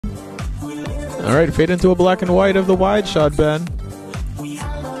All right, fade into a black and white of the wide shot, Ben.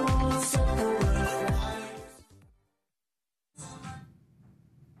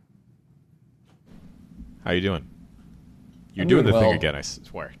 How you doing? You're doing the thing again, I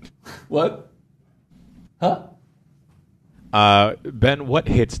swear. What? Huh? Ben, what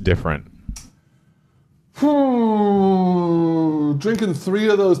hits different? Drinking 3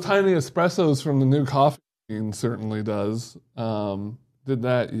 of those tiny espressos from the new coffee machine certainly does. Did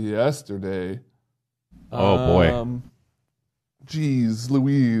that yesterday. Oh boy. Geez,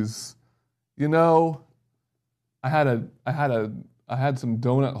 Louise. You know, I had some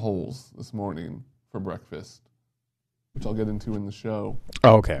donut holes this morning for breakfast, which I'll get into in the show.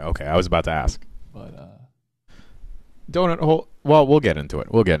 Oh, okay. I was about to ask. But donut hole. Well, we'll get into it.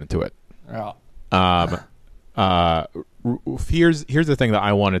 Yeah. Here's the thing that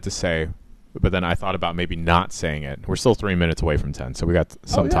I wanted to say, but then I thought about maybe not saying it. We're still 3 minutes away from 10, so we got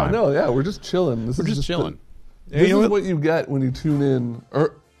some time. We're just chilling. We're just chilling. This is what you get when you tune in.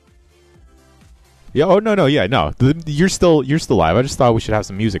 Yeah. Oh no. Yeah. No. You're still live. I just thought we should have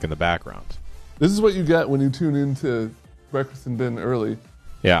some music in the background. This is what you get when you tune into Breakfast and Ben early.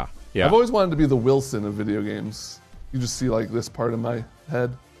 Yeah. I've always wanted to be the Wilson of video games. You just see like this part of my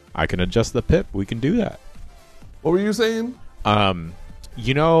head. I can adjust the pip. We can do that. What were you saying?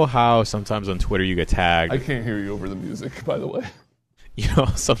 You know how sometimes on Twitter you get tagged. I can't hear you over the music, by the way. You know,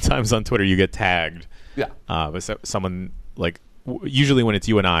 sometimes on Twitter you get tagged. Yeah. But someone like usually when it's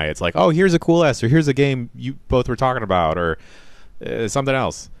you and I, it's like, oh, here's a cool S, or here's a game you both were talking about, or something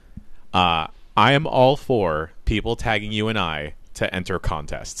else. I am all for people tagging you and I to enter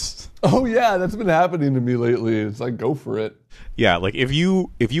contests. Oh yeah, that's been happening to me lately. It's like, go for it. Yeah, like if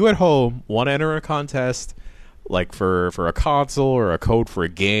you at home want to enter a contest, like for a console or a code for a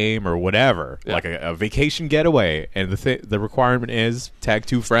game or whatever, like a vacation getaway, and the requirement is tag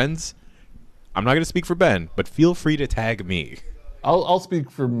 2 friends. I'm not going to speak for Ben, but feel free to tag me. I'll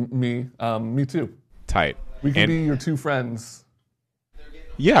speak for me. Me too. Tight. We can be your 2 friends.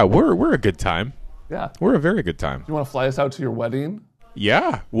 Yeah, we're a good time. Yeah, we're a very good time. You want to fly us out to your wedding?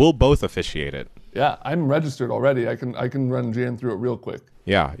 Yeah, we'll both officiate it. Yeah, I'm registered already. I can run Jan through it real quick.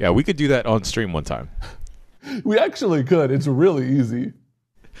 Yeah, we could do that on stream one time. We actually could. It's really easy.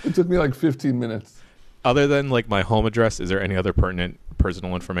 It took me like 15 minutes. Other than like my home address, is there any other pertinent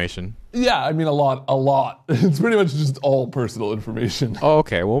personal information? Yeah, I mean a lot. It's pretty much just all personal information. Oh,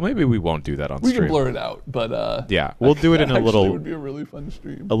 okay. Well, maybe we won't do that on stream. We can blur it out, but yeah, we'll do it in a little. It would be a really fun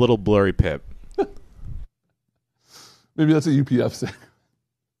stream. A little blurry pip. Maybe that's a UPF thing.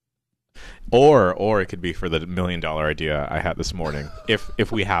 Or it could be for the $1 million idea I had this morning,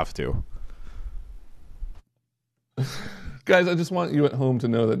 if we have to. Guys, I just want you at home to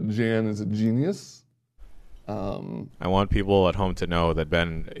know that Jan is a genius. I want people at home to know that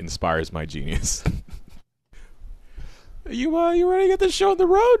Ben inspires my genius. You ready to get this show on the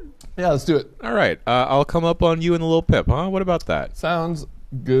road? Yeah, let's do it. All right. I'll come up on you in the little pip, huh? What about that? Sounds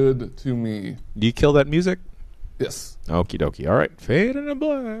good to me. Do you kill that music? Yes. Okie dokie. All right. Fade in the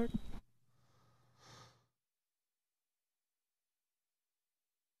black.